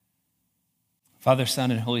Father, Son,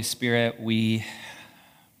 and Holy Spirit, we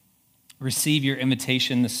receive your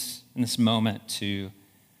invitation in this moment to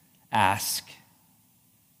ask.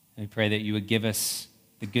 And we pray that you would give us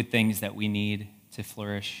the good things that we need to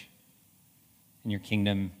flourish in your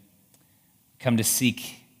kingdom. Come to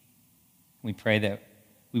seek. We pray that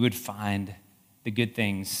we would find the good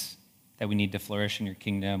things that we need to flourish in your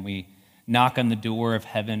kingdom. We knock on the door of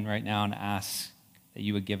heaven right now and ask that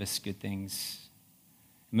you would give us good things.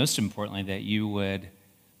 Most importantly, that you would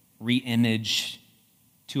re-image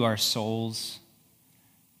to our souls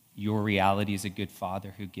your reality as a good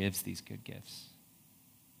Father who gives these good gifts.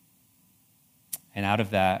 And out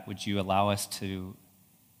of that, would you allow us to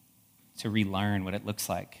relearn what it looks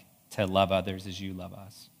like to love others as you love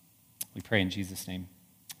us? We pray in Jesus' name.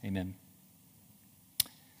 Amen.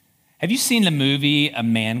 Have you seen the movie A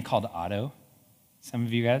Man Called Otto? Some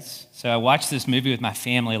of you guys? So I watched this movie with my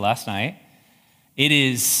family last night. It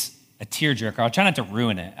is a tearjerker. I'll try not to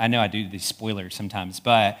ruin it. I know I do these spoilers sometimes,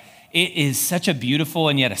 but it is such a beautiful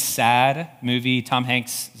and yet a sad movie. Tom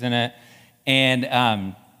Hanks is in it.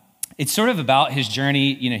 And it's sort of about his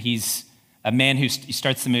journey. You know, he's a man who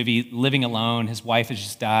starts the movie living alone. His wife has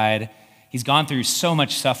just died. He's gone through so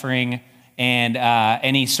much suffering.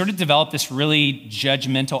 And he sort of developed this really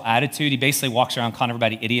judgmental attitude. He basically walks around calling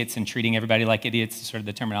everybody idiots and treating everybody like idiots, is sort of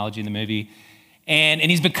the terminology in the movie. And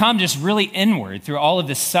he's become just really inward through all of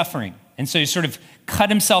this suffering. And so he's sort of cut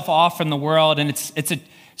himself off from the world. And it's a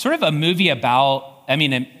sort of a movie about, I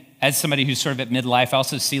mean, as somebody who's sort of at midlife, I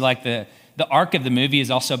also see like the arc of the movie is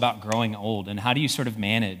also about growing old. And how do you sort of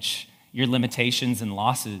manage your limitations and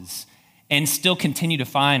losses and still continue to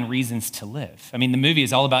find reasons to live? I mean, the movie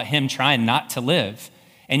is all about him trying not to live,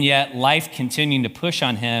 and yet life continuing to push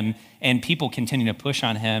on him and people continue to push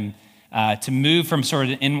on him to move from sort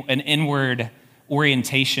of an inward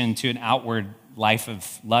orientation to an outward life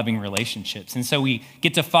of loving relationships. And so we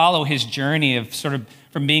get to follow his journey of sort of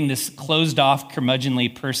from being this closed off,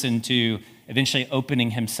 curmudgeonly person to eventually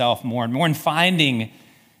opening himself more and more and finding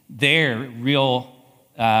their a real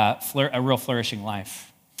flourishing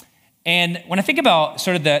life. And when I think about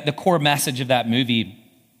sort of the core message of that movie,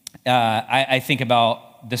 I think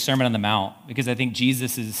about the Sermon on the Mount, because I think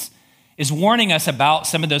Jesus is warning us about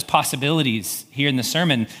some of those possibilities here in the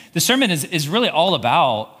sermon. The sermon is really all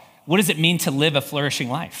about what does it mean to live a flourishing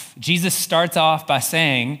life. Jesus starts off by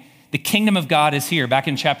saying, the kingdom of God is here, back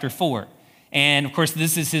in chapter 4. And of course,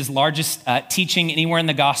 this is his largest teaching anywhere in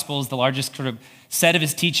the Gospels, the largest sort of set of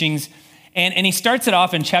his teachings. And he starts it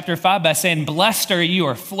off in chapter 5 by saying, blessed are you,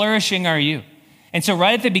 or flourishing are you. And so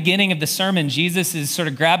right at the beginning of the sermon, Jesus is sort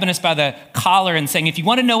of grabbing us by the collar and saying, if you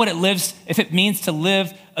want to know what it means to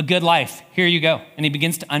live a good life, here you go. And he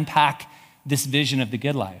begins to unpack this vision of the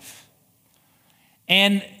good life.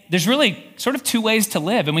 And there's really sort of two ways to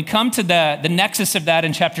live. And we come to the nexus of that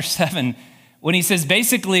in chapter 7, when he says,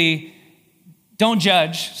 basically, don't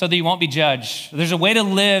judge so that you won't be judged. There's a way to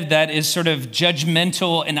live that is sort of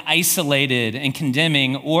judgmental and isolated and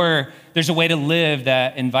condemning, or there's a way to live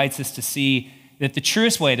that invites us to see that the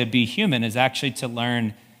truest way to be human is actually to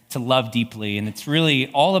learn to love deeply. And it's really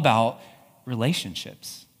all about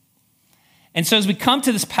relationships. And so as we come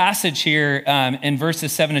to this passage here in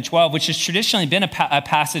verses 7 to 12, which has traditionally been a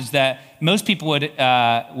passage that most people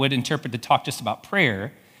would interpret to talk just about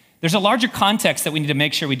prayer, there's a larger context that we need to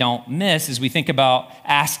make sure we don't miss as we think about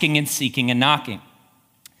asking and seeking and knocking.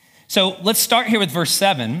 So let's start here with verse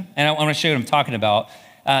 7, and I want to show you what I'm talking about.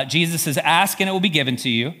 Jesus says, ask and it will be given to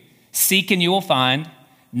you. Seek and you will find,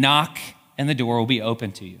 knock and the door will be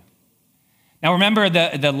open to you. Now remember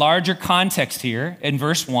the larger context here in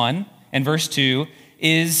verse 1 and verse 2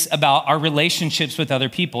 is about our relationships with other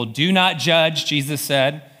people. Do not judge, Jesus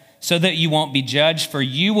said, so that you won't be judged, for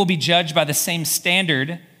you will be judged by the same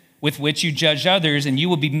standard with which you judge others, and you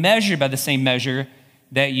will be measured by the same measure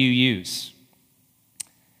that you use.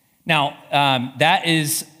 Now, that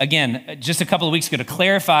is, again, just a couple of weeks ago to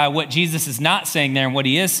clarify what Jesus is not saying there and what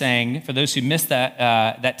he is saying. For those who missed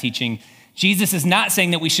that teaching, Jesus is not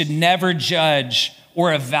saying that we should never judge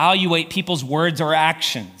or evaluate people's words or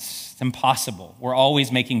actions. It's impossible. We're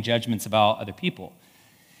always making judgments about other people.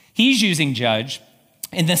 He's using judge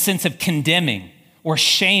in the sense of condemning or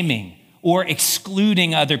shaming or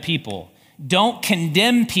excluding other people. Don't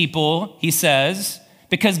condemn people, he says,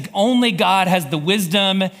 because only God has the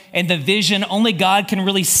wisdom and the vision. Only God can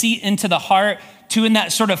really see into the heart to, in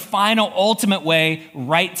that sort of final, ultimate way,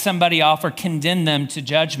 write somebody off or condemn them to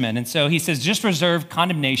judgment. And so he says, just reserve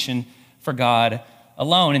condemnation for God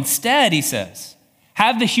alone. Instead, he says,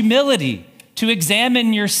 have the humility to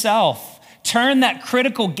examine yourself. Turn that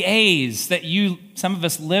critical gaze that some of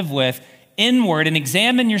us live with, inward and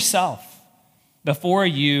examine yourself. before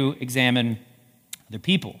you examine other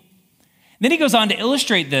people. Then he goes on to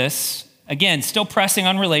illustrate this, again, still pressing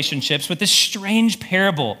on relationships, with this strange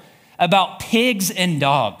parable about pigs and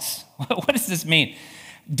dogs. What does this mean?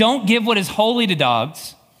 Don't give what is holy to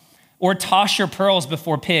dogs, or toss your pearls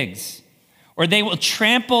before pigs, or they will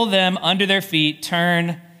trample them under their feet,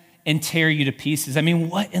 turn and tear you to pieces. I mean,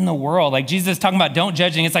 what in the world? Like, Jesus is talking about don't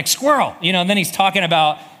judging. It's like squirrel, and then he's talking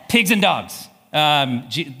about pigs and dogs.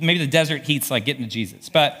 Maybe the desert heat's like getting to Jesus.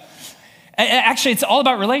 But actually, it's all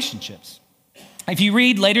about relationships. If you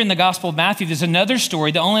read later in the Gospel of Matthew, there's another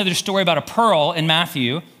story. The only other story about a pearl in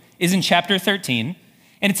Matthew is in chapter 13.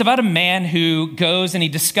 And it's about a man who goes and he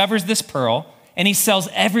discovers this pearl, and he sells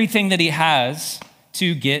everything that he has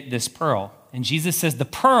to get this pearl. And Jesus says the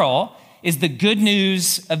pearl is the good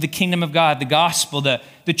news of the kingdom of God, the gospel, the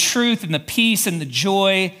truth and the peace and the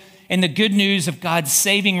joy and the good news of God's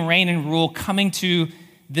saving reign and rule coming to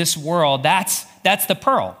this world. That's the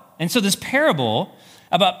pearl. And so this parable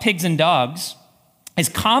about pigs and dogs is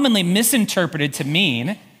commonly misinterpreted to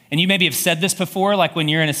mean, and you maybe have said this before, like when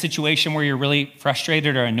you're in a situation where you're really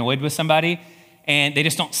frustrated or annoyed with somebody and they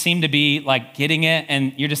just don't seem to be like getting it,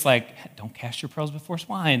 and you're just like, don't cast your pearls before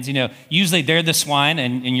swines. Usually they're the swine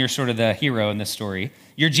and you're sort of the hero in this story.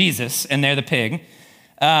 You're Jesus and they're the pig.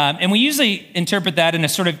 And we usually interpret that in a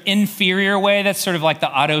sort of inferior way. That's sort of like the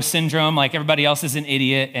Otto syndrome, like everybody else is an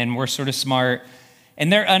idiot and we're sort of smart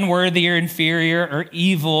and they're unworthy or inferior or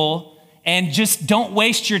evil. And just don't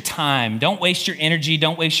waste your time. Don't waste your energy.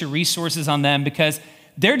 Don't waste your resources on them, because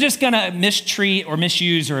they're just going to mistreat or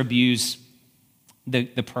misuse or abuse the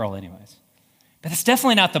pearl anyways. But that's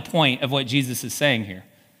definitely not the point of what Jesus is saying here.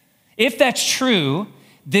 If that's true,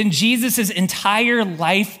 then Jesus' entire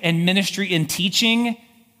life and ministry and teaching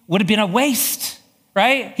would have been a waste,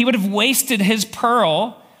 right? He would have wasted his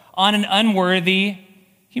pearl on an unworthy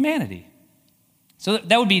humanity. So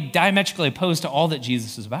that would be diametrically opposed to all that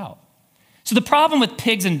Jesus is about. So the problem with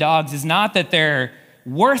pigs and dogs is not that they're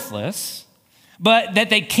worthless, but that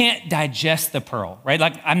they can't digest the pearl, right?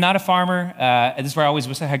 Like, I'm not a farmer. This is where I always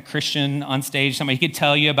wish I had Christian on stage. Somebody could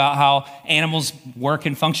tell you about how animals work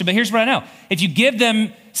and function. But here's what I know. If you give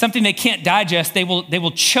them something they can't digest, they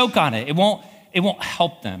will choke on it. It won't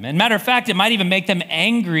help them. And matter of fact, it might even make them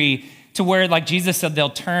angry to where, like Jesus said, they'll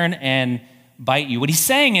turn and bite you. What he's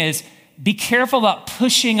saying is, be careful about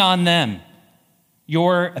pushing on them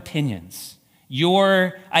your opinions,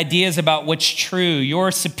 your ideas about what's true, your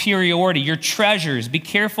superiority, your treasures. Be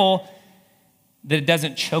careful that it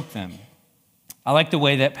doesn't choke them. I like the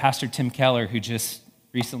way that Pastor Tim Keller, who just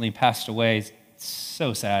recently passed away, is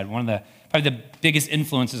so sad. Probably the biggest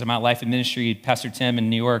influences of my life and ministry, Pastor Tim in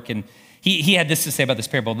New York. And he had this to say about this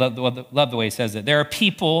parable. Love the way he says it. There are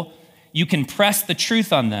people, you can press the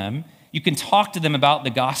truth on them. You can talk to them about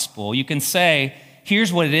the gospel. You can say,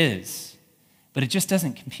 here's what it is. But it just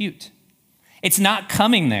doesn't compute. It's not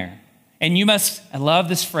coming there. And you must, I love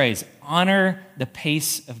this phrase, honor the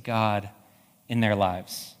pace of God in their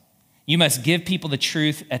lives. You must give people the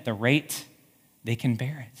truth at the rate they can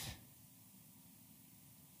bear it.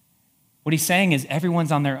 What he's saying is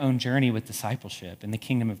everyone's on their own journey with discipleship in the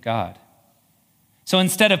kingdom of God. So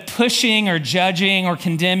instead of pushing or judging or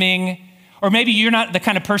condemning, or maybe you're not the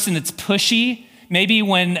kind of person that's pushy, maybe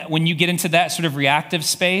when you get into that sort of reactive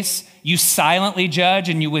space, you silently judge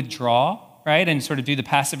and you withdraw, right? And sort of do the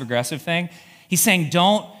passive-aggressive thing. He's saying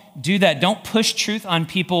don't do that. Don't push truth on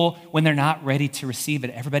people when they're not ready to receive it.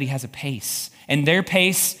 Everybody has a pace, and their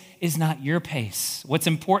pace is not your pace. What's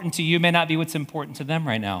important to you may not be what's important to them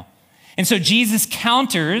right now. And so Jesus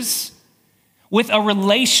counters with a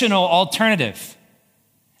relational alternative.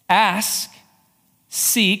 Ask,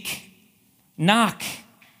 seek, knock.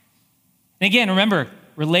 And again, remember,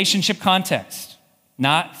 relationship context,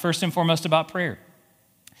 not first and foremost about prayer.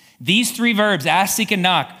 These three verbs, ask, seek, and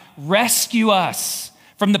knock, rescue us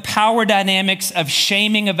from the power dynamics of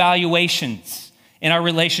shaming evaluations in our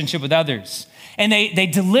relationship with others. And they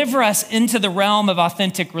deliver us into the realm of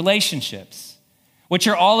authentic relationships, which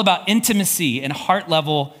are all about intimacy and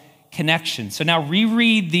heart-level connection. So now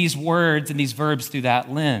reread these words and these verbs through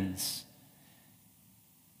that lens.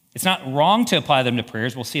 It's not wrong to apply them to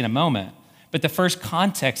prayers. We'll see in a moment. But the first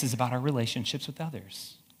context is about our relationships with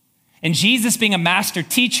others. And Jesus, being a master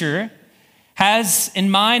teacher, has in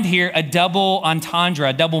mind here a double entendre,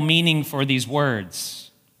 a double meaning for these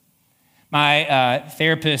words. My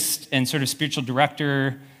therapist and sort of spiritual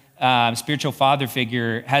director, spiritual father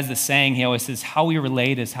figure has this saying. He always says, how we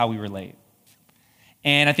relate is how we relate.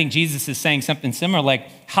 And I think Jesus is saying something similar, like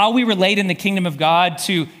how we relate in the kingdom of God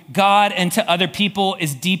to God and to other people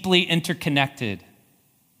is deeply interconnected.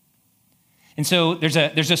 And so there's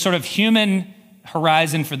a sort of human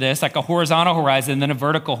horizon for this, like a horizontal horizon, then a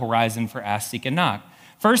vertical horizon for ask, seek, and knock.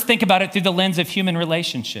 First, think about it through the lens of human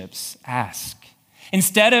relationships. Ask.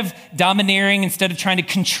 Instead of domineering, instead of trying to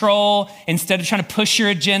control, instead of trying to push your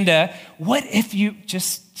agenda, what if you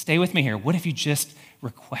just, stay with me here, what if you just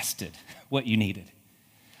requested what you needed?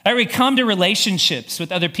 Right, we come to relationships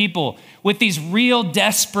with other people with these real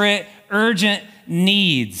desperate, urgent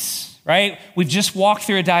needs, right? We've just walked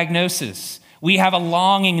through a diagnosis. We have a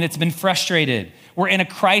longing that's been frustrated. We're in a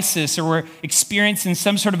crisis, or we're experiencing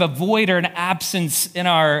some sort of a void or an absence in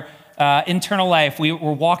our internal life. We're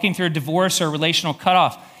walking through a divorce or a relational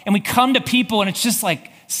cutoff, and we come to people and it's just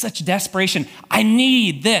like such desperation. I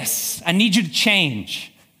need this. I need you to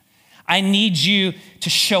change. I need you to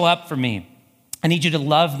show up for me. I need you to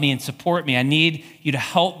love me and support me. I need you to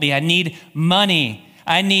help me. I need money.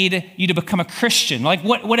 I need you to become a Christian. Like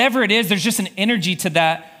whatever it is, there's just an energy to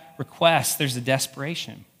that request. There's a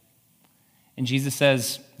desperation. And Jesus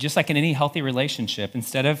says, just like in any healthy relationship,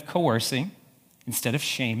 instead of coercing, instead of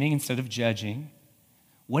shaming, instead of judging,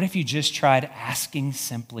 what if you just tried asking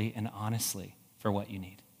simply and honestly for what you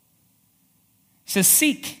need? He says,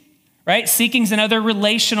 seek. Right? Seeking is another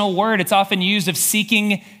relational word. It's often used of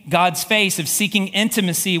seeking God's face, of seeking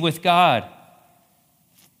intimacy with God.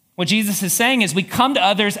 What Jesus is saying is we come to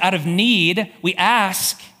others out of need, we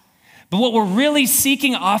ask, but what we're really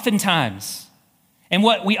seeking oftentimes, and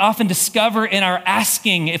what we often discover in our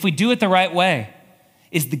asking, if we do it the right way,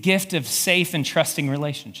 is the gift of safe and trusting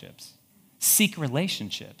relationships. Seek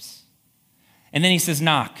relationships. And then he says,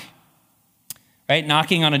 knock. Right?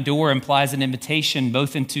 Knocking on a door implies an invitation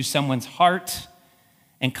both into someone's heart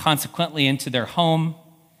and consequently into their home,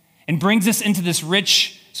 and brings us into this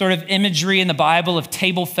rich sort of imagery in the Bible of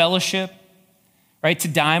table fellowship. Right? To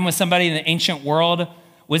dine with somebody in the ancient world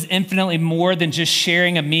was infinitely more than just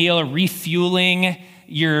sharing a meal or refueling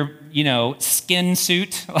your, skin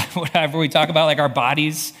suit, whatever we talk about, like our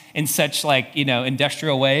bodies in such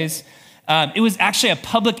industrial ways. It was actually a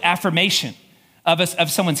public affirmation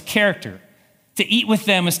of someone's character. To eat with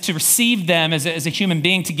them is to receive them as a human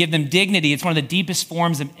being, to give them dignity. It's one of the deepest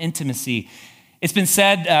forms of intimacy. It's been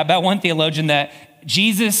said about one theologian that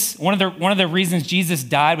Jesus, one of the reasons Jesus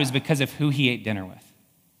died was because of who he ate dinner with.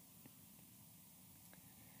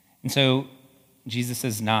 And so Jesus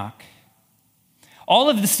says, knock. All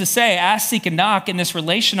of this to say, ask, seek, and knock in this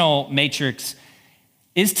relational matrix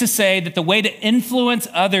is to say that the way to influence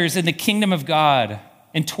others in the kingdom of God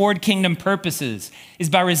and toward kingdom purposes is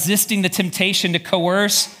by resisting the temptation to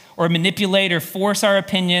coerce or manipulate or force our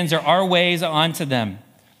opinions or our ways onto them,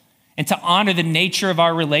 and to honor the nature of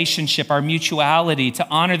our relationship, our mutuality, to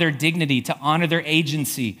honor their dignity, to honor their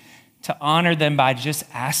agency, to honor them by just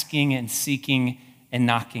asking and seeking and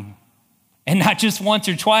knocking. And not just once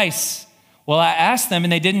or twice. Well, I asked them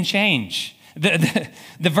and they didn't change. The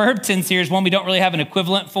verb tense here is one we don't really have an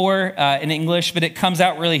equivalent for in English, but it comes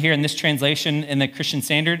out really here in this translation in the Christian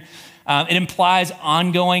Standard. It implies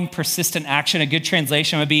ongoing, persistent action. A good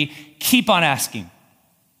translation would be keep on asking,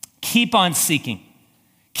 keep on seeking,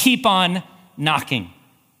 keep on knocking.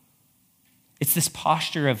 It's this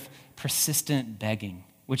posture of persistent begging,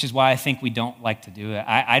 which is why I think we don't like to do it.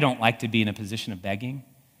 I don't like to be in a position of begging.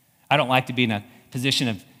 I don't like to be in a position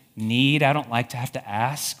of need. I don't like to have to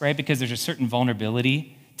ask, right? Because there's a certain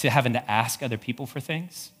vulnerability to having to ask other people for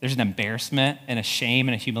things. There's an embarrassment and a shame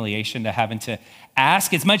and a humiliation to having to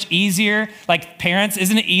ask. It's much easier, like parents,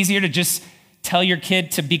 isn't it easier to just tell your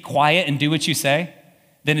kid to be quiet and do what you say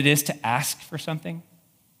than it is to ask for something?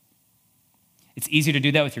 It's easier to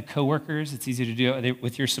do that with your coworkers. It's easier to do it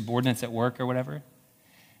with your subordinates at work or whatever.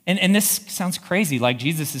 And this sounds crazy, like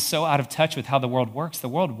Jesus is so out of touch with how the world works. The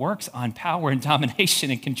world works on power and domination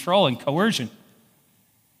and control and coercion.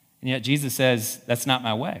 And yet Jesus says, that's not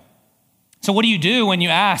my way. So what do you do when you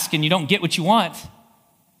ask and you don't get what you want?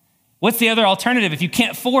 What's the other alternative? If you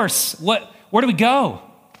can't force, where do we go?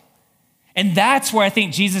 And that's where I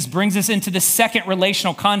think Jesus brings us into the second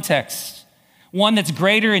relational context, one that's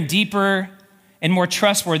greater and deeper and more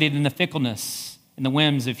trustworthy than the fickleness and the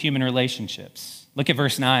whims of human relationships. Look at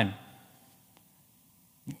verse 9.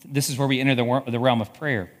 This is where we enter the realm of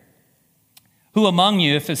prayer. Who among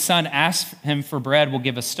you, if his son asks him for bread, will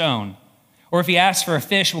give a stone? Or if he asks for a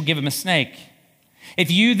fish, will give him a snake?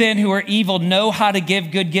 If you then, who are evil, know how to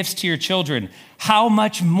give good gifts to your children, how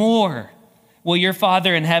much more will your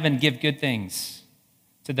Father in heaven give good things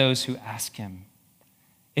to those who ask him?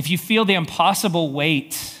 If you feel the impossible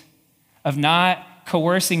weight of not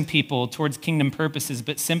coercing people towards kingdom purposes,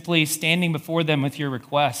 but simply standing before them with your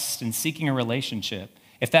requests and seeking a relationship,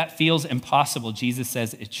 if that feels impossible, Jesus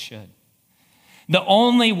says it should. The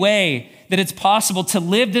only way that it's possible to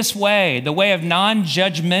live this way, the way of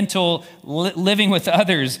non-judgmental living with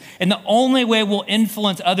others, and the only way we'll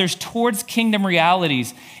influence others towards kingdom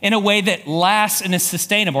realities in a way that lasts and is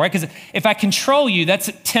sustainable, right? Because if I control you, that's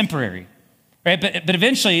temporary, right? But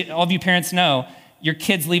eventually, all of you parents know, your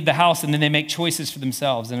kids leave the house and then they make choices for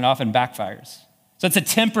themselves, and it often backfires. So it's a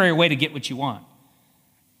temporary way to get what you want.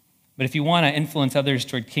 But if you want to influence others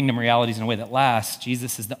toward kingdom realities in a way that lasts,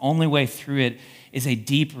 Jesus says the only way through it is a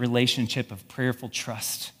deep relationship of prayerful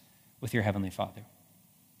trust with your Heavenly Father.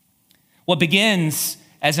 What begins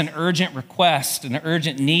as an urgent request, an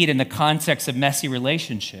urgent need in the context of messy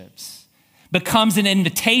relationships, becomes an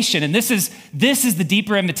invitation. And this is the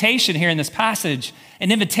deeper invitation here in this passage,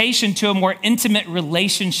 an invitation to a more intimate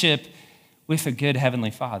relationship with a good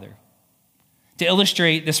Heavenly Father. To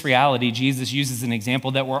illustrate this reality, Jesus uses an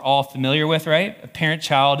example that we're all familiar with, right? A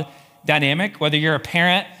parent-child dynamic. Whether you're a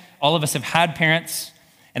parent, all of us have had parents,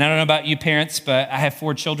 and I don't know about you parents, but I have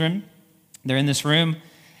 4 children. They're in this room,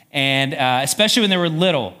 and especially when they were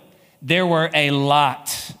little, there was a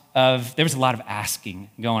lot of asking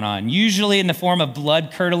going on, usually in the form of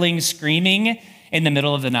blood-curdling screaming in the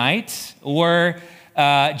middle of the night, or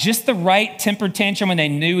just the right temper tantrum when they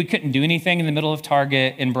knew we couldn't do anything in the middle of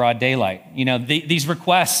Target in broad daylight. You know, these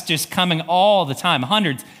requests just coming all the time,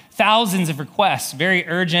 hundreds, thousands of requests, very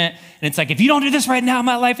urgent. And it's like, if you don't do this right now,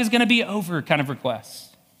 my life is going to be over kind of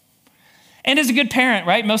requests. And as a good parent,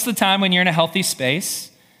 right, most of the time when you're in a healthy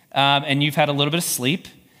space and you've had a little bit of sleep,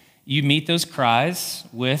 you meet those cries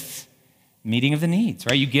with meeting of the needs,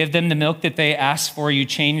 right? You give them the milk that they ask for, you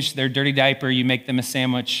change their dirty diaper, you make them a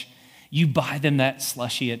sandwich, you buy them that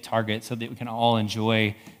slushie at Target so that we can all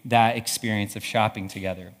enjoy that experience of shopping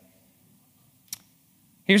together.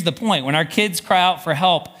 Here's the point. When our kids cry out for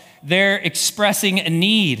help, they're expressing a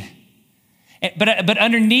need. But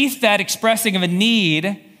underneath that expressing of a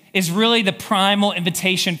need is really the primal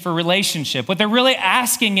invitation for relationship. What they're really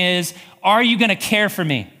asking is, are you going to care for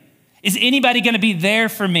me? Is anybody going to be there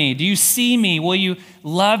for me? Do you see me? Will you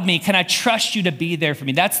love me? Can I trust you to be there for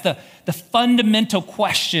me? That's the fundamental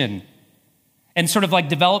question and sort of like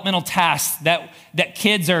developmental tasks that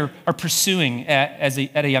kids are pursuing at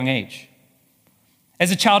a young age. As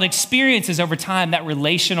a child experiences over time that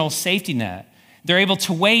relational safety net, they're able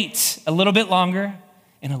to wait a little bit longer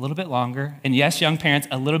and a little bit longer. And yes, young parents,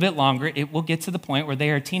 a little bit longer. It will get to the point where they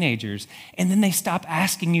are teenagers. And then they stop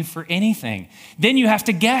asking you for anything. Then you have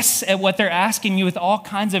to guess at what they're asking you with all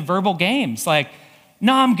kinds of verbal games like,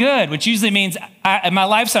 no, I'm good, which usually means my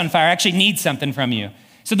life's on fire. I actually need something from you.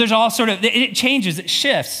 So there's all sort of, it changes, it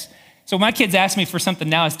shifts. So when my kids ask me for something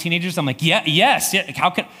now as teenagers, I'm like, yes. How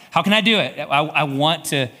can I do it? I want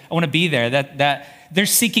to be there. That they're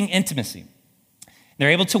seeking intimacy. They're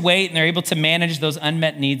able to wait and they're able to manage those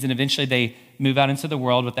unmet needs, and eventually they move out into the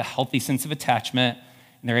world with a healthy sense of attachment,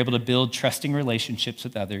 and they're able to build trusting relationships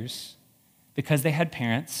with others because they had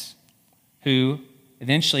parents who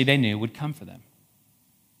eventually they knew would come for them.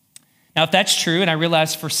 Now, if that's true, and I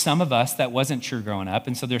realize for some of us that wasn't true growing up,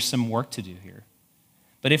 and so there's some work to do here.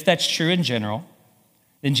 But if that's true in general,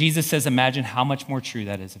 then Jesus says, imagine how much more true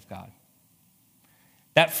that is of God.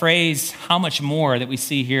 That phrase, how much more, that we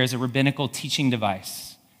see here is a rabbinical teaching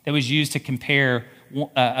device that was used to compare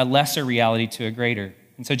a lesser reality to a greater.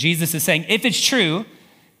 And so Jesus is saying, if it's true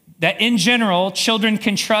that in general, children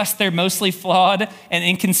can trust their mostly flawed and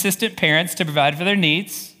inconsistent parents to provide for their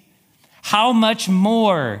needs, how much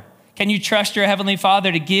more can you trust your Heavenly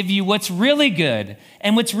Father to give you what's really good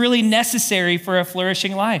and what's really necessary for a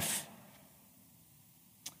flourishing life?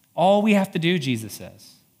 All we have to do, Jesus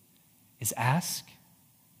says, is ask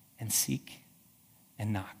and seek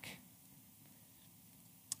and knock.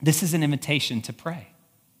 This is an invitation to pray,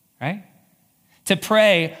 right? To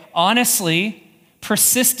pray honestly,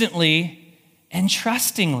 persistently, and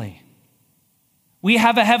trustingly. We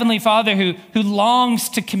have a Heavenly Father who longs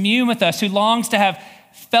to commune with us, who longs to have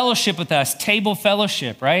fellowship with us, table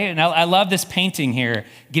fellowship, right? And I love this painting here.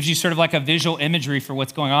 It gives you sort of like a visual imagery for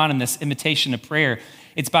what's going on in this invitation to prayer.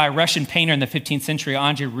 It's by a Russian painter in the 15th century,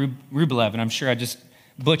 Andrei Rublev, and I'm sure I just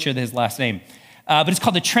butchered his last name. But it's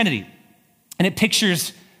called the Trinity. And it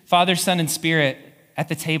pictures Father, Son, and Spirit at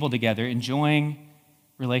the table together, enjoying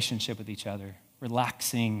relationship with each other,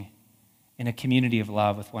 relaxing in a community of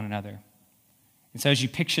love with one another. And so as you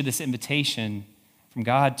picture this invitation from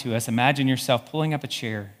God to us, imagine yourself pulling up a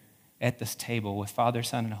chair at this table with Father,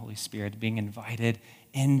 Son, and Holy Spirit, being invited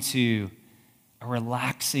into a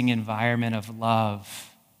relaxing environment of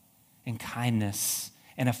love and kindness,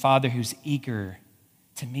 and a Father who's eager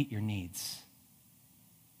to meet your needs.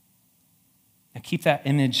 Now keep that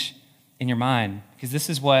image in your mind, because this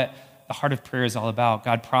is what the heart of prayer is all about.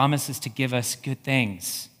 God promises to give us good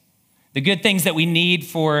things, the good things that we need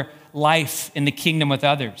for life in the kingdom with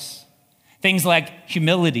others. Things like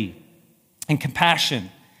humility and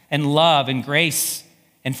compassion and love and grace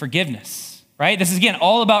and forgiveness, right? This is, again,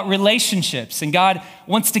 all about relationships. And God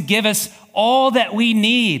wants to give us all that we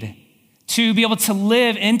need to be able to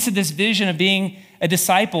live into this vision of being a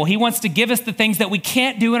disciple. He wants to give us the things that we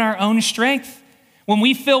can't do in our own strength. When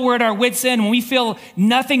we feel we're at our wits' end, when we feel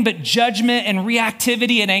nothing but judgment and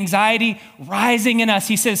reactivity and anxiety rising in us,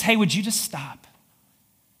 he says, hey, would you just stop?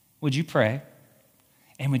 Would you pray?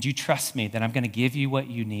 And would you trust me that I'm going to give you what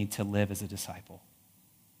you need to live as a disciple?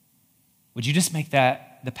 Would you just make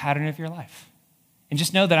that the pattern of your life? And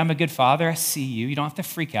just know that I'm a good father. I see you. You don't have to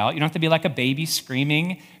freak out. You don't have to be like a baby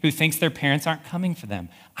screaming who thinks their parents aren't coming for them.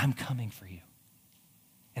 I'm coming for you.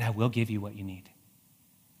 And I will give you what you need.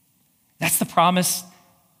 That's the promise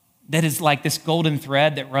that is like this golden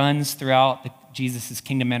thread that runs throughout Jesus'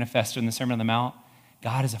 kingdom manifesto in the Sermon on the Mount.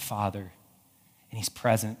 God is a father, and he's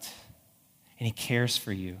present, and he cares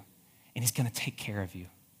for you, and he's going to take care of you.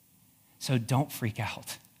 So don't freak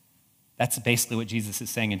out. That's basically what Jesus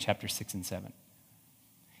is saying in chapter 6 and 7.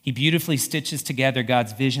 He beautifully stitches together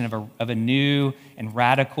God's vision of a new and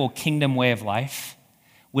radical kingdom way of life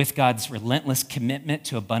with God's relentless commitment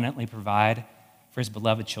to abundantly provide for his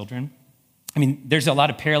beloved children. I mean, there's a lot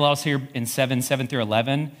of parallels here in 7 through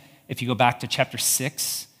 11. If you go back to chapter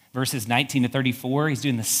 6, verses 19 to 34, he's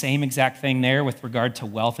doing the same exact thing there with regard to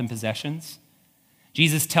wealth and possessions.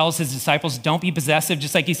 Jesus tells his disciples, don't be possessive,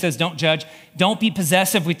 just like he says, don't judge. Don't be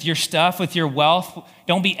possessive with your stuff, with your wealth.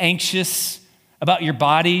 Don't be anxious about your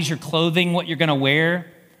bodies, your clothing, what you're going to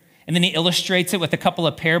wear. And then he illustrates it with a couple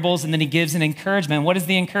of parables, and then he gives an encouragement. What is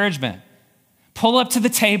the encouragement? Pull up to the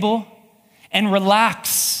table and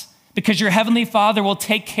relax, because your heavenly Father will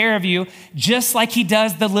take care of you just like he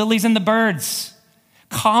does the lilies and the birds.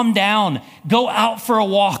 Calm down. Go out for a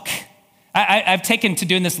walk. I've taken to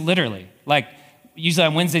doing this literally. Like, usually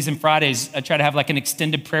on Wednesdays and Fridays, I try to have like an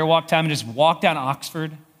extended prayer walk time and just walk down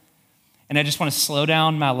Oxford. And I just want to slow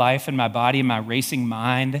down my life and my body and my racing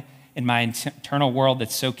mind in my internal world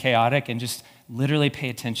that's so chaotic, and just literally pay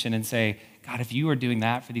attention and say, God, if you are doing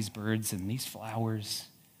that for these birds and these flowers,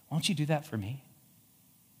 won't you do that for me?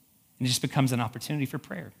 And it just becomes an opportunity for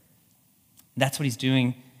prayer. That's what he's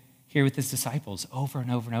doing here with his disciples over and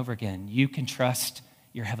over and over again. You can trust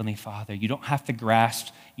your heavenly Father. You don't have to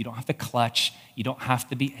grasp. You don't have to clutch. You don't have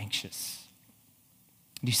to be anxious.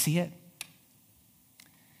 Do you see it?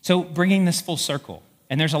 So bringing this full circle,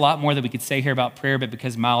 and there's a lot more that we could say here about prayer, but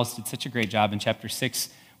because Miles did such a great job in chapter 6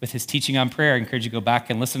 with his teaching on prayer, I encourage you to go back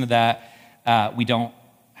and listen to that. We don't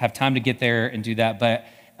have time to get there and do that, but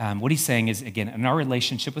what he's saying is, again, in our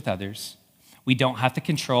relationship with others, we don't have to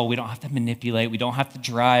control, we don't have to manipulate, we don't have to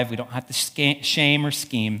drive, we don't have to shame or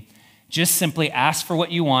scheme. Just simply ask for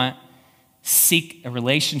what you want, seek a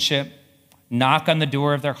relationship, knock on the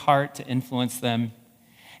door of their heart to influence them.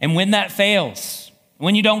 And when that fails,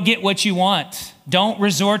 when you don't get what you want, don't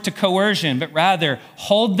resort to coercion, but rather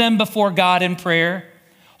hold them before God in prayer.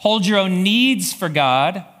 Hold your own needs for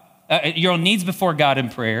God, your own needs before God in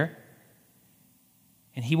prayer.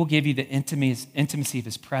 And he will give you the intimacy of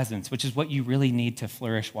his presence, which is what you really need to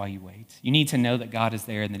flourish while you wait. You need to know that God is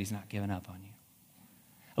there and that he's not giving up on you.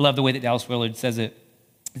 I love the way that Dallas Willard says it.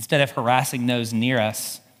 Instead of harassing those near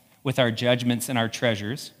us with our judgments and our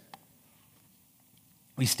treasures,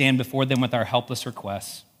 we stand before them with our helpless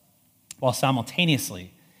requests, while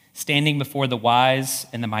simultaneously standing before the wise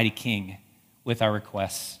and the mighty King with our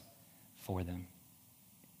requests for them.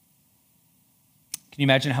 Can you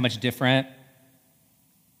imagine how much different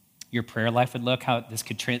your prayer life would look, how this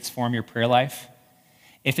could transform your prayer life?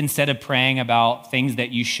 If instead of praying about things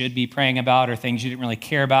that you should be praying about, or things you didn't really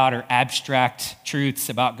care about, or abstract truths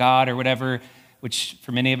about God or whatever, which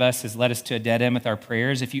for many of us has led us to a dead end with our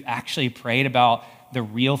prayers, if you actually prayed about the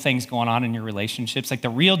real things going on in your relationships, like the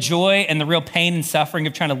real joy and the real pain and suffering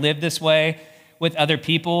of trying to live this way with other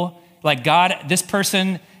people, like, God, this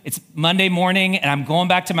person, it's Monday morning and I'm going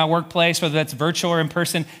back to my workplace, whether that's virtual or in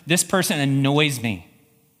person, this person annoys me.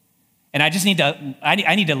 And I just need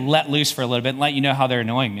to let loose for a little bit and let you know how they're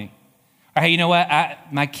annoying me. Or, hey, you know what?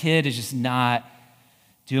 My kid is just not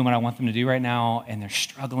doing what I want them to do right now, and they're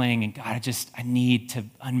struggling, and God, I need to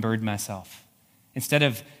unburden myself. Instead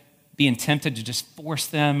of being tempted to just force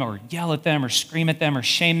them or yell at them or scream at them or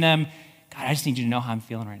shame them, God, I just need you to know how I'm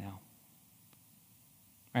feeling right now.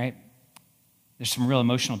 Right? There's some real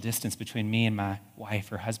emotional distance between me and my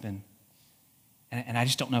wife or husband, and I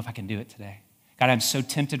just don't know if I can do it today. God, I'm so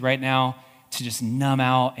tempted right now to just numb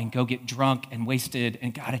out and go get drunk and wasted.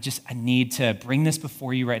 And God, I need to bring this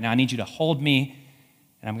before you right now. I need you to hold me,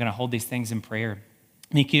 and I'm going to hold these things in prayer.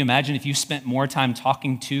 I mean, can you imagine if you spent more time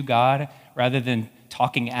talking to God rather than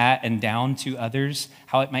talking at and down to others,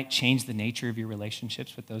 how it might change the nature of your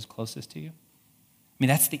relationships with those closest to you? I mean,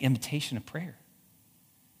 that's the invitation of prayer.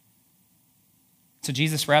 So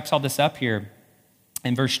Jesus wraps all this up here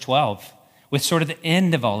in verse 12 with sort of the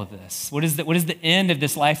end of all of this. What is the end of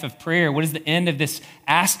this life of prayer? What is the end of this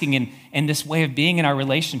asking and this way of being in our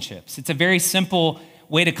relationships? It's a very simple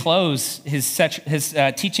way to close his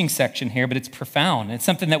teaching section here, but it's profound. It's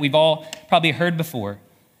something that we've all probably heard before.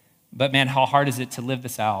 But man, how hard is it to live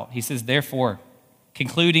this out? He says, therefore,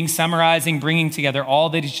 concluding, summarizing, bringing together all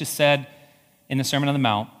that he's just said in the Sermon on the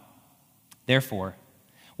Mount, therefore,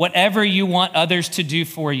 whatever you want others to do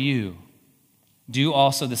for you, do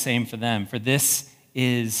also the same for them, for this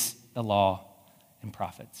is the law and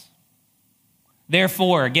prophets.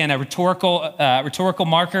 Therefore, again, a rhetorical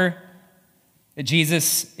marker that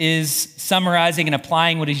Jesus is summarizing and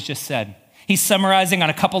applying what he's just said. He's summarizing on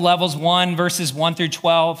a couple levels, verses 1 through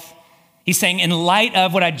 12. He's saying, in light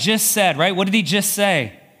of what I just said, right? What did he just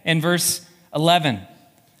say in verse 11?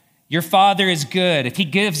 Your Father is good. If he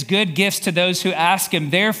gives good gifts to those who ask him,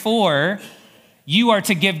 therefore, you are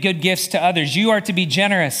to give good gifts to others. You are to be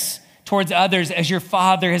generous towards others as your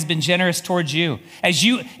Father has been generous towards you. As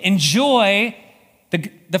you enjoy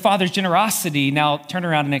the Father's generosity, now turn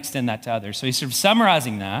around and extend that to others. So he's sort of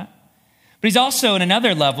summarizing that. But he's also, in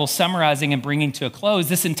another level, summarizing and bringing to a close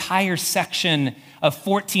this entire section of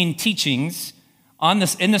 14 teachings in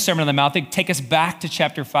the Sermon on the Mount that take us back to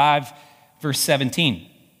chapter 5, verse 17.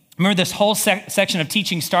 Remember, this whole section of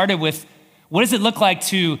teaching started with, what does it look like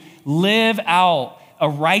to live out a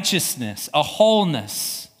righteousness, a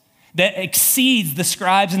wholeness that exceeds the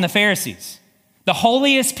scribes and the Pharisees? The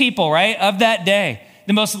holiest people, right, of that day,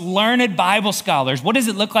 the most learned Bible scholars. What does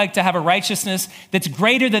it look like to have a righteousness that's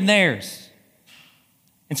greater than theirs?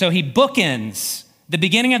 And so he bookends the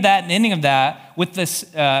beginning of that and ending of that with this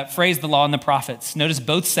phrase, the law and the prophets. Notice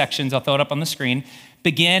both sections, I'll throw it up on the screen,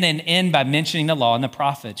 begin and end by mentioning the law and the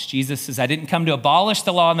prophets. Jesus says, I didn't come to abolish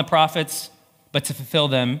the law and the prophets, but to fulfill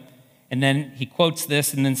them. And then he quotes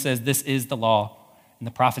this and then says, this is the law and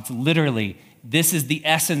the prophets. Literally, this is the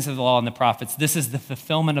essence of the law and the prophets. This is the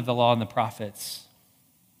fulfillment of the law and the prophets.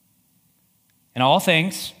 In all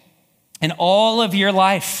things, in all of your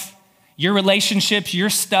life, your relationships, your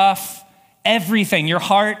stuff, everything, your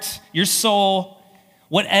heart, your soul,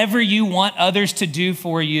 whatever you want others to do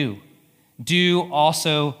for you, do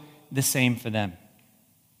also the same for them.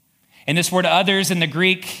 And this word others in the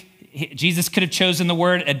Greek, Jesus could have chosen the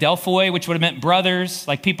word adelphoi, which would have meant brothers,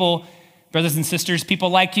 like people, brothers and sisters, people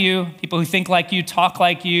like you, people who think like you, talk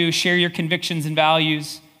like you, share your convictions and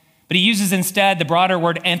values. But he uses instead the broader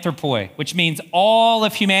word anthropoi, which means all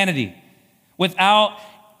of humanity without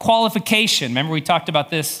qualification. Remember, we talked about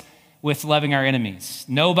this with loving our enemies.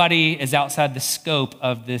 Nobody is outside the scope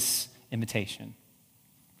of this invitation.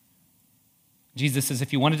 Jesus says,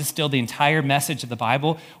 if you want to distill the entire message of the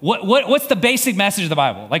Bible, what's the basic message of the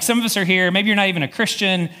Bible? Like some of us are here, maybe you're not even a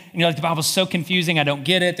Christian, and you're like, the Bible's so confusing, I don't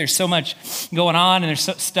get it. There's so much going on, and there's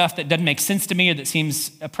stuff that doesn't make sense to me or that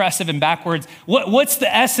seems oppressive and backwards. What's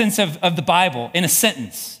the essence of the Bible in a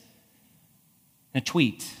sentence, in a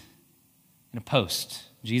tweet, in a post?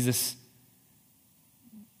 Jesus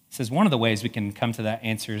says one of the ways we can come to that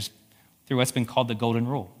answer is through what's been called the golden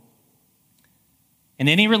rule. In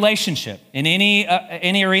any relationship, in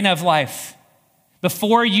any arena of life,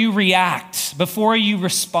 before you react, before you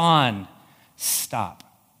respond, stop.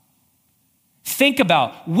 Think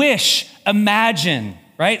about, wish, imagine,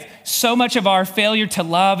 right? So much of our failure to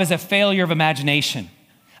love is a failure of imagination.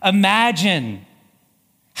 Imagine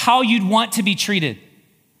how you'd want to be treated.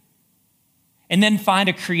 And then find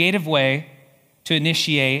a creative way to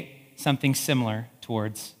initiate something similar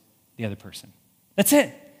towards the other person. That's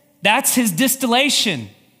it. That's his distillation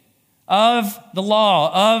of the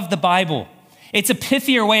law, of the Bible. It's a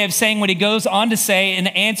pithier way of saying what he goes on to say in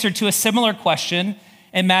answer to a similar question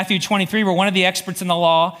in Matthew 23, where one of the experts in the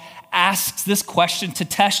law asks this question to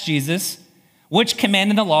test Jesus, which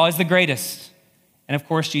command in the law is the greatest? And of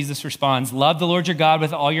course, Jesus responds, love the Lord your God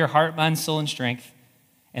with all your heart, mind, soul, and strength,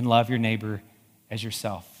 and love your neighbor as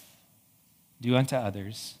yourself. Do unto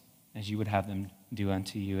others as you would have them do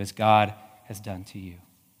unto you, as God has done to you.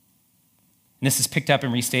 And this is picked up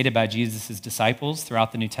and restated by Jesus' disciples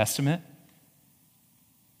throughout the New Testament.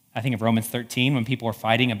 I think of Romans 13 when people are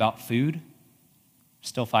fighting about food.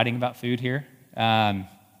 Still fighting about food here.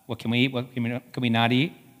 What can we eat? What can we not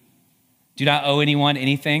eat? Do not owe anyone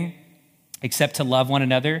anything except to love one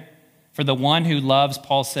another. For the one who loves,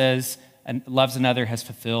 Paul says, and loves another has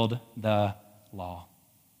fulfilled the law,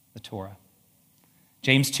 the Torah.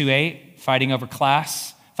 James 2:8, fighting over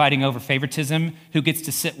class, fighting over favoritism, who gets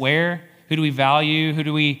to sit where, who do we value, who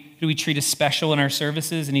do we treat as special in our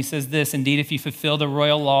services? And he says this, indeed, if you fulfill the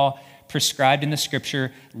royal law prescribed in the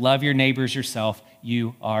scripture, love your neighbors yourself,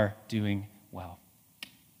 you are doing well.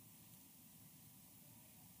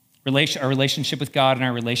 Our relationship with God and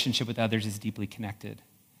our relationship with others is deeply connected.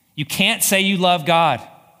 You can't say you love God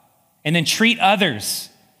and then treat others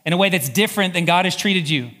in a way that's different than God has treated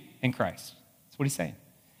you in Christ. That's what he's saying.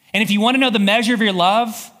 And if you want to know the measure of your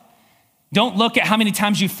love, don't look at how many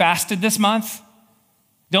times you fasted this month.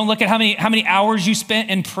 Don't look at how many hours you spent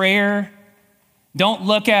in prayer. Don't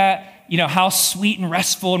look at, how sweet and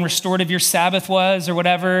restful and restorative your Sabbath was or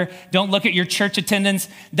whatever. Don't look at your church attendance.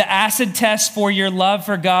 The acid test for your love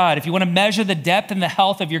for God, if you want to measure the depth and the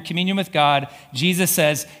health of your communion with God, Jesus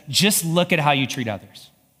says, just look at how you treat others,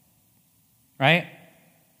 right?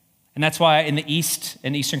 And that's why in the East,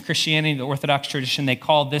 in Eastern Christianity, the Orthodox tradition, they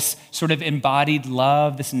call this sort of embodied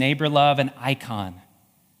love, this neighbor love, an icon,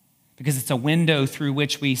 because it's a window through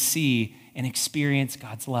which we see and experience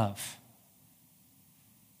God's love.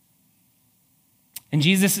 And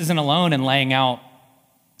Jesus isn't alone in laying out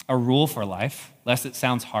a rule for life, lest it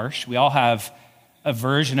sounds harsh. We all have a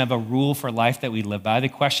version of a rule for life that we live by. The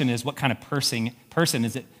question is, what kind of person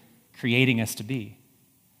is it creating us to be?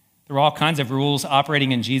 There were all kinds of rules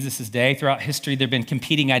operating in Jesus' day. Throughout history, there have been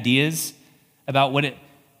competing ideas about what it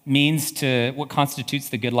means to, what constitutes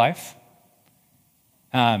the good life.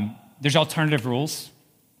 There's alternative rules.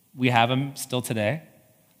 We have them still today.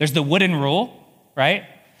 There's the wooden rule, right?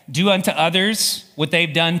 Do unto others what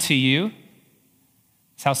they've done to you.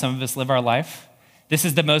 That's how some of us live our life. This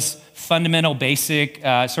is the most fundamental, basic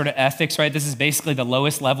sort of ethics, right? This is basically the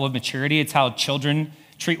lowest level of maturity. It's how children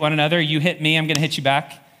treat one another. You hit me, I'm going to hit you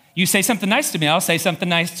back. You say something nice to me, I'll say something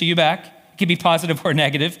nice to you back. It can be positive or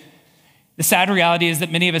negative. The sad reality is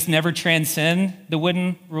that many of us never transcend the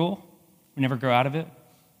wooden rule. We never grow out of it.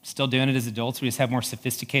 Still doing it as adults. We just have more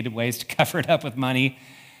sophisticated ways to cover it up with money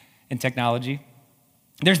and technology.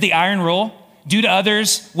 There's the iron rule. Do to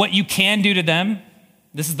others what you can do to them.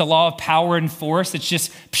 This is the law of power and force. It's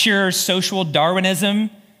just pure social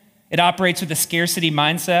Darwinism. It operates with a scarcity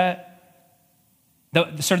mindset.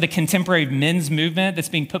 The contemporary men's movement that's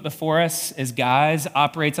being put before us as guys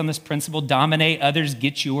operates on this principle: dominate others,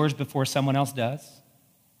 get yours before someone else does.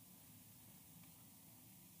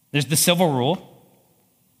 There's the civil rule.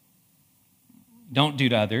 Don't do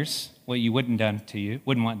to others what you wouldn't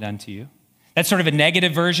want done to you. That's sort of a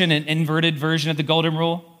negative version, an inverted version of the golden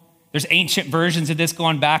rule. There's ancient versions of this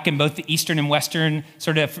going back in both the Eastern and Western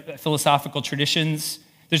sort of philosophical traditions.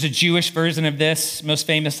 There's a Jewish version of this. Most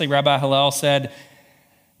famously, Rabbi Hillel said,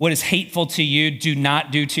 what is hateful to you, do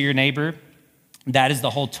not do to your neighbor. That is the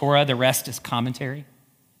whole Torah. The rest is commentary.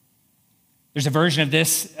 There's a version of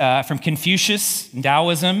this from Confucius,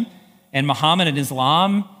 Taoism, and Muhammad and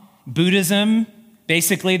Islam, Buddhism.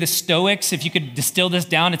 Basically, the Stoics, if you could distill this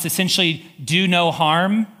down, it's essentially do no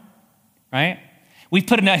harm, right? We've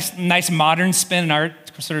put a nice modern spin in our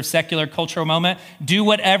sort of secular cultural moment. Do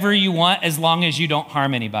whatever you want as long as you don't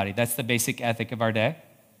harm anybody. That's the basic ethic of our day.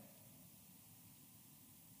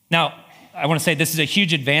 Now, I want to say this is a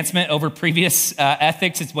huge advancement over previous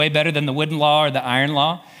ethics. It's way better than the wooden law or the iron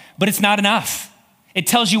law, but it's not enough. It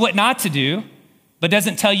tells you what not to do, but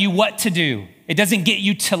doesn't tell you what to do. It doesn't get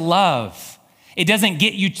you to love. It doesn't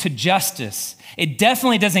get you to justice. It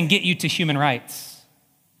definitely doesn't get you to human rights.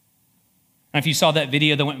 And if you saw that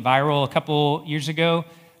video that went viral a couple years ago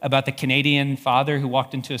about the Canadian father who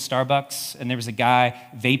walked into a Starbucks and there was a guy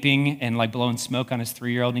vaping and like blowing smoke on his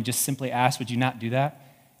 3-year-old, and he just simply asked, would you not do that?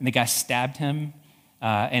 And the guy stabbed him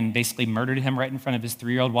and basically murdered him right in front of his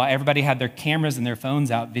 3-year-old while everybody had their cameras and their phones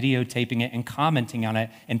out videotaping it and commenting on it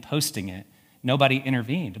and posting it. Nobody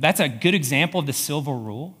intervened. That's a good example of the silver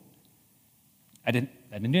rule. I didn't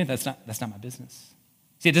do it. That's not my business.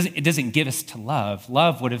 See, it doesn't give us to love.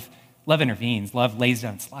 Love intervenes. Love lays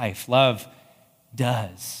down its life. Love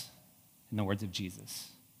does, in the words of Jesus.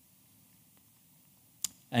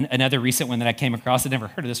 And another recent one that I came across, I'd never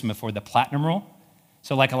heard of this one before, the platinum rule.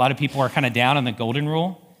 So like a lot of people are kind of down on the golden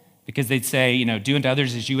rule because they'd say, do unto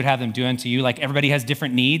others as you would have them do unto you. Like everybody has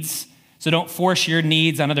different needs. So don't force your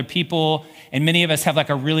needs on other people. And many of us have like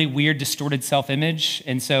a really weird, distorted self-image.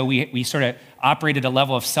 And so we sort of operate at a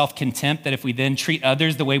level of self-contempt that if we then treat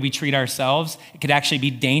others the way we treat ourselves, it could actually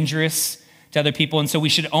be dangerous to other people. And so we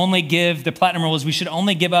should only give, the platinum rule is we should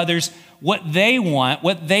only give others what they want,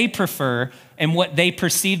 what they prefer, and what they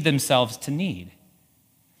perceive themselves to need.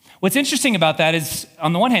 What's interesting about that is,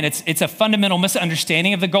 on the one hand, it's a fundamental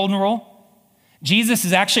misunderstanding of the golden rule. Jesus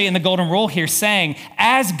is actually in the golden rule here saying,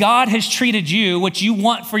 as God has treated you, what you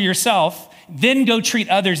want for yourself, then go treat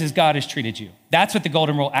others as God has treated you. That's what the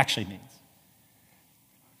golden rule actually means.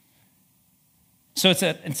 So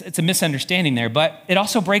it's a misunderstanding there, but it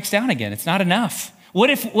also breaks down again. It's not enough.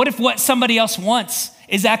 What if what somebody else wants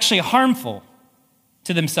is actually harmful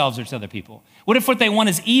to themselves or to other people? What if what they want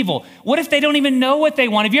is evil? What if they don't even know what they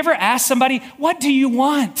want? Have you ever asked somebody, what do you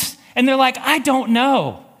want? And they're like, I don't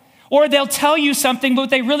know. Or they'll tell you something, but what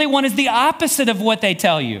they really want is the opposite of what they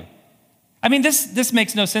tell you. I mean, this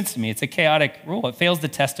makes no sense to me. It's a chaotic rule. It fails the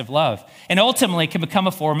test of love and ultimately can become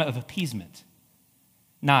a form of appeasement,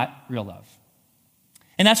 not real love.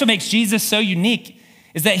 And that's what makes Jesus so unique,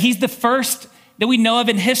 is that he's the first that we know of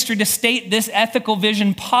in history to state this ethical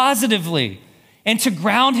vision positively and to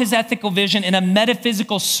ground his ethical vision in a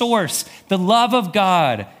metaphysical source, the love of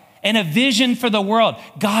God, and a vision for the world,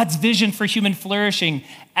 God's vision for human flourishing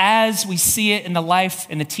as we see it in the life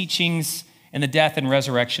and the teachings and the death and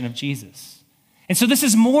resurrection of Jesus. And so this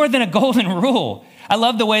is more than a golden rule. I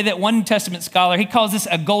love the way that one New Testament scholar, he calls this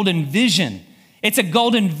a golden vision. It's a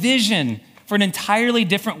golden vision for an entirely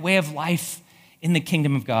different way of life in the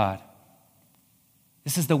kingdom of God.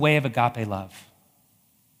 This is the way of agape love,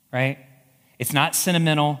 right? It's not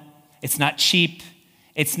sentimental. It's not cheap.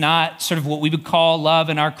 It's not sort of what we would call love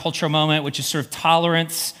in our cultural moment, which is sort of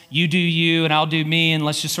tolerance. You do you and I'll do me, and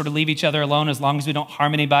let's just sort of leave each other alone as long as we don't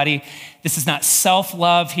harm anybody. This is not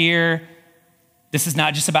self-love here. This is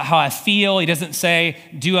not just about how I feel. He doesn't say,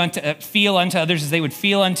 feel unto others as they would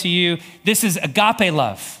feel unto you. This is agape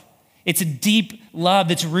love. It's a deep love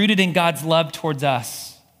that's rooted in God's love towards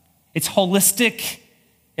us. It's holistic.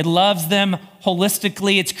 It loves them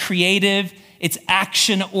holistically. It's creative. It's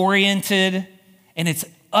action-oriented. And it's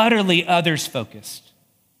utterly others-focused.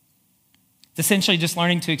 It's essentially just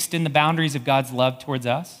learning to extend the boundaries of God's love towards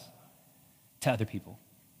us to other people,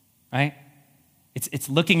 right? It's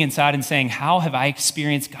looking inside and saying, how have I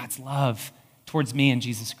experienced God's love towards me in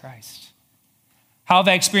Jesus Christ? How have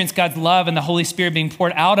I experienced God's love and the Holy Spirit being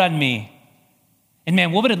poured out on me? And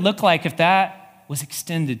man, what would it look like if that was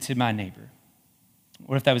extended to my neighbor?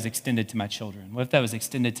 What if that was extended to my children? What if that was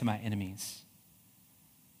extended to my enemies?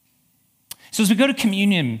 So as we go to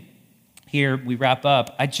communion here, we wrap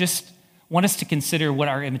up, I just want us to consider what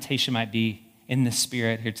our invitation might be in the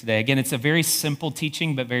Spirit here today. Again, it's a very simple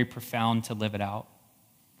teaching, but very profound to live it out.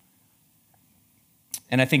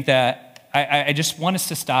 And I think that I just want us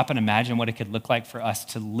to stop and imagine what it could look like for us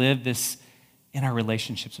to live this in our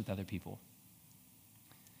relationships with other people.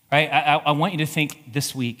 Right? I want you to think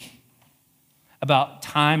this week about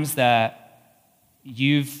times that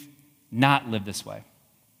you've not lived this way.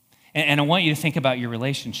 And I want you to think about your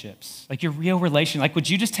relationships, like your real relation. Like, would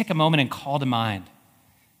you just take a moment and call to mind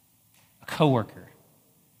a coworker,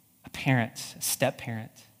 a parent, a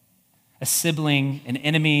step-parent, a sibling, an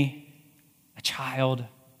enemy, a child,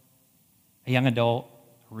 a young adult,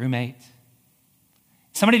 a roommate,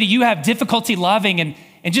 somebody that you have difficulty loving,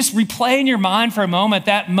 and just replay in your mind for a moment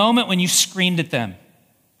that moment when you screamed at them,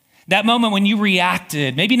 that moment when you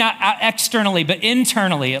reacted, maybe not externally, but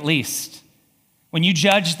internally at least, when you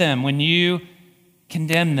judged them, when you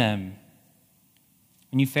condemned them,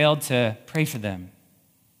 when you failed to pray for them,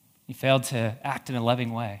 you failed to act in a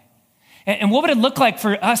loving way. And what would it look like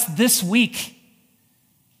for us this week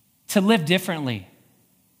to live differently?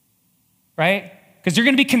 Right? Because you're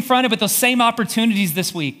going to be confronted with those same opportunities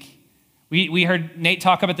this week. We heard Nate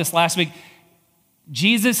talk about this last week.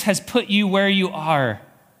 Jesus has put you where you are,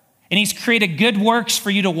 and he's created good works for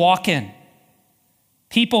you to walk in,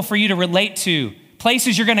 people for you to relate to,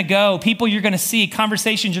 places you're going to go, people you're going to see,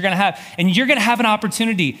 conversations you're going to have, and you're going to have an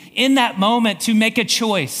opportunity in that moment to make a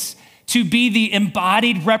choice to be the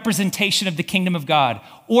embodied representation of the kingdom of God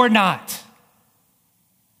or not.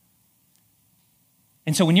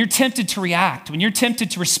 And so when you're tempted to react, when you're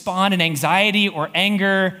tempted to respond in anxiety or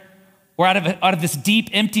anger or out of this deep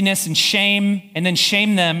emptiness and shame and then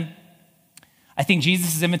shame them, I think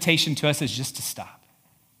Jesus' invitation to us is just to stop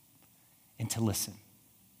and to listen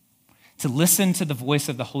to the voice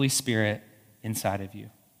of the Holy Spirit inside of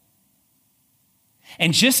you.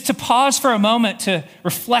 And just to pause for a moment to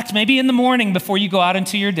reflect, maybe in the morning before you go out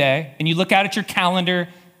into your day and you look out at your calendar,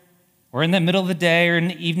 or in the middle of the day or in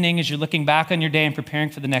the evening as you're looking back on your day and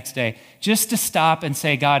preparing for the next day, just to stop and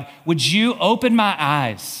say, God, would you open my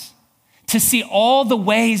eyes to see all the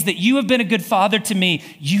ways that you have been a good father to me?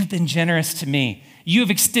 You've been generous to me. You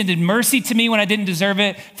have extended mercy to me when I didn't deserve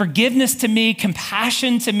it, forgiveness to me,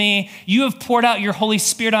 compassion to me. You have poured out your Holy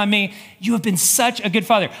Spirit on me. You have been such a good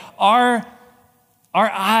father. Our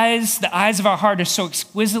The eyes of our heart are so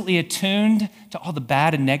exquisitely attuned to all the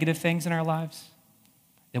bad and negative things in our lives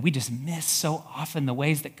that we just miss so often the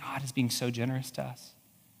ways that God is being so generous to us.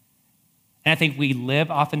 And I think we live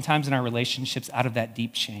oftentimes in our relationships out of that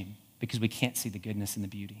deep shame because we can't see the goodness and the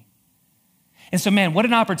beauty. And so, man, what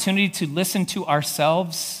an opportunity to listen to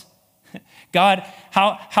ourselves. God,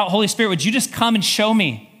 how Holy Spirit, would you just come and show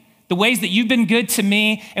me the ways that you've been good to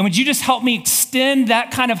me, and would you just help me extend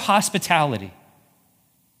that kind of hospitality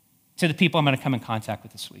to the people I'm going to come in contact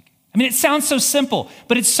with this week? I mean, it sounds so simple,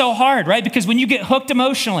 but it's so hard, right? Because when you get hooked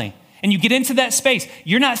emotionally and you get into that space,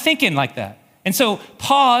 you're not thinking like that. And so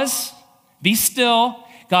pause, be still.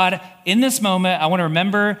 God, in this moment, I want to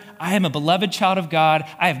remember I am a beloved child of God.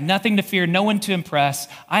 I have nothing to fear, no one to impress.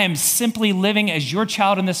 I am simply living as your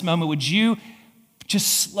child in this moment. Would you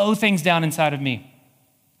just slow things down inside of me?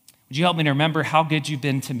 Would you help me to remember how good you've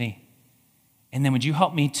been to me? And then would you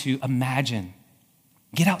help me to imagine,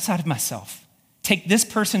 get outside of myself, take this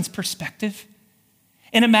person's perspective,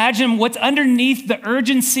 and imagine what's underneath the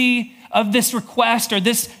urgency of this request or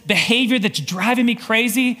this behavior that's driving me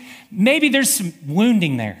crazy. Maybe there's some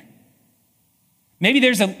wounding there. Maybe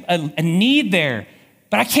there's a need there,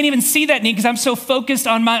 but I can't even see that need because I'm so focused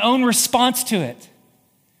on my own response to it.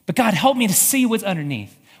 But God, help me to see what's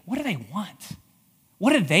underneath. What do they want?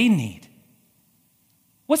 What do they need?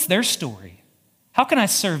 What's their story? How can I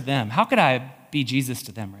serve them? How could I be Jesus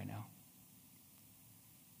to them right now?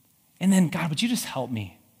 And then, God, would you just help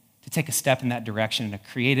me to take a step in that direction in a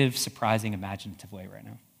creative, surprising, imaginative way right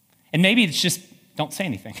now? And maybe it's just don't say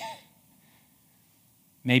anything.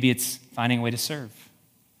 Maybe it's finding a way to serve.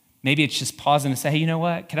 Maybe it's just pausing and say, hey, you know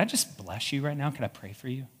what? Could I just bless you right now? Could I pray for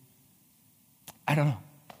you? I don't know.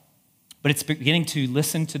 But it's beginning to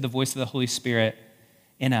listen to the voice of the Holy Spirit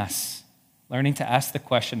in us, learning to ask the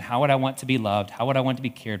question, how would I want to be loved? How would I want to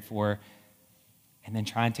be cared for? And then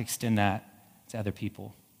trying to extend that to other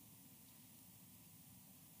people.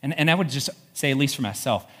 And I would just say, at least for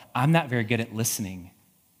myself, I'm not very good at listening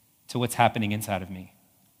to what's happening inside of me.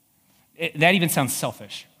 That even sounds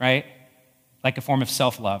selfish, right? Like a form of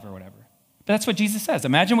self-love or whatever. But that's what Jesus says.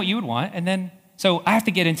 Imagine what you would want, and then, so I have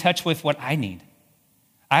to get in touch with what I need.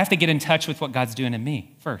 I have to get in touch with what God's doing in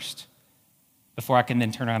me first before I can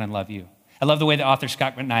then turn around and love you. I love the way the author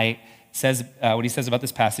Scott McKnight says, what he says about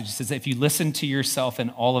this passage. He says, if you listen to yourself in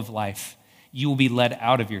all of life, you will be led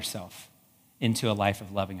out of yourself into a life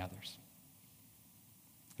of loving others.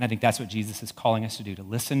 And I think that's what Jesus is calling us to do, to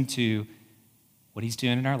listen to what he's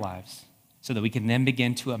doing in our lives so that we can then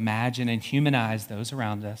begin to imagine and humanize those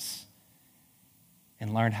around us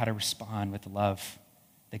and learn how to respond with the love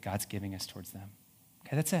that God's giving us towards them.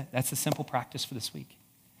 Okay, that's it. That's the simple practice for this week.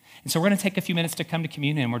 And so we're going to take a few minutes to come to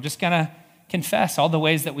communion. We're just going to confess all the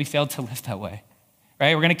ways that we failed to live that way,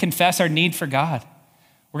 right? We're going to confess our need for God.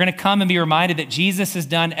 We're going to come and be reminded that Jesus has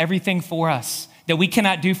done everything for us that we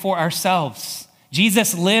cannot do for ourselves.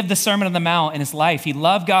 Jesus lived the Sermon on the Mount in his life. He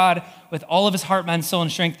loved God with all of his heart, mind, soul,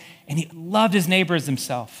 and strength, and he loved his neighbor as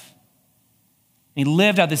himself. And he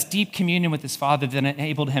lived out this deep communion with his Father that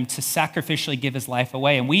enabled him to sacrificially give his life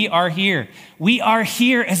away. And we are here. We are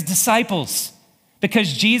here as disciples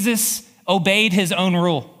because Jesus obeyed his own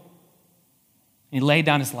rule. He laid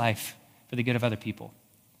down his life for the good of other people.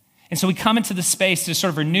 And so we come into the space to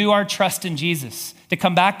sort of renew our trust in Jesus, to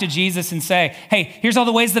come back to Jesus and say, hey, here's all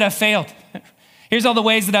the ways that I've failed. Here's all the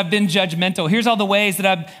ways that I've been judgmental. Here's all the ways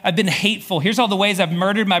that I've been hateful. Here's all the ways I've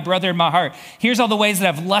murdered my brother in my heart. Here's all the ways that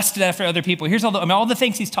I've lusted after other people. Here's all the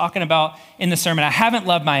things he's talking about in the sermon. I haven't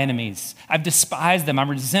loved my enemies. I've despised them. I'm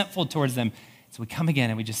resentful towards them. So we come again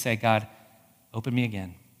and we just say, God, open me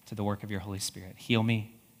again to the work of your Holy Spirit. Heal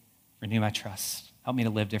me, renew my trust. Help me to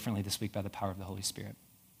live differently this week by the power of the Holy Spirit.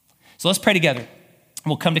 So let's pray together.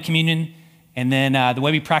 We'll come to communion. And then the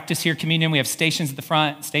way we practice here, communion, we have stations at the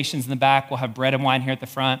front, stations in the back. We'll have bread and wine here at the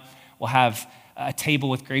front. We'll have a table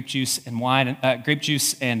with grape juice and wine,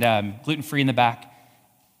 gluten-free in the back.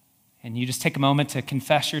 And you just take a moment to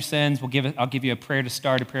confess your sins. I'll give you a prayer to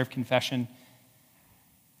start, a prayer of confession.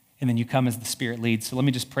 And then you come as the Spirit leads. So let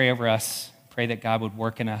me just pray over us. Pray that God would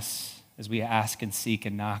work in us as we ask and seek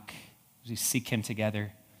and knock, as we seek him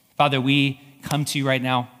together. Father, we come to you right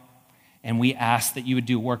now. And we ask that you would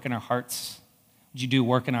do work in our hearts. Would you do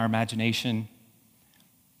work in our imagination?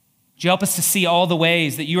 Would you help us to see all the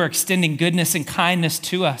ways that you are extending goodness and kindness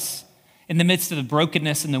to us in the midst of the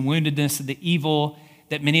brokenness and the woundedness and the evil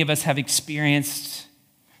that many of us have experienced,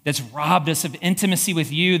 that's robbed us of intimacy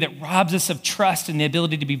with you, that robs us of trust and the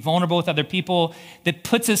ability to be vulnerable with other people, that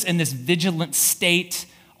puts us in this vigilant state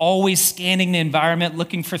always scanning the environment,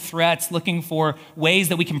 looking for threats, looking for ways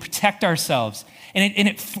that we can protect ourselves. And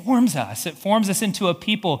it forms us. It forms us into a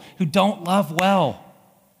people who don't love well.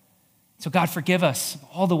 So God, forgive us of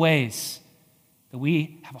all the ways that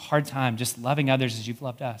we have a hard time just loving others as you've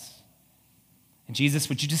loved us. And Jesus,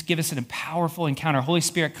 would you just give us a powerful encounter? Holy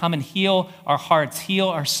Spirit, come and heal our hearts, heal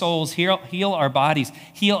our souls, heal our bodies,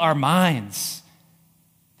 heal our minds.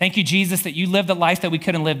 Thank you, Jesus, that you lived the life that we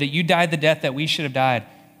couldn't live, that you died the death that we should have died,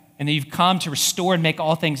 and that you've come to restore and make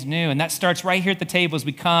all things new. And that starts right here at the table as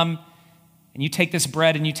we come, and you take this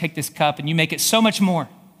bread and you take this cup, and you make it so much more.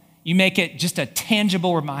 You make it just a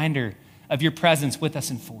tangible reminder of your presence with us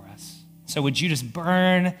and for us. So would you just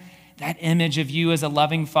burn that image of you as a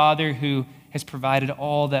loving Father who has provided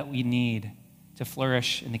all that we need to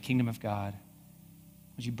flourish in the kingdom of God?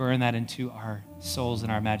 Would you burn that into our souls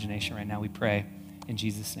and our imagination right now? We pray in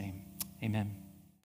Jesus' name. Amen.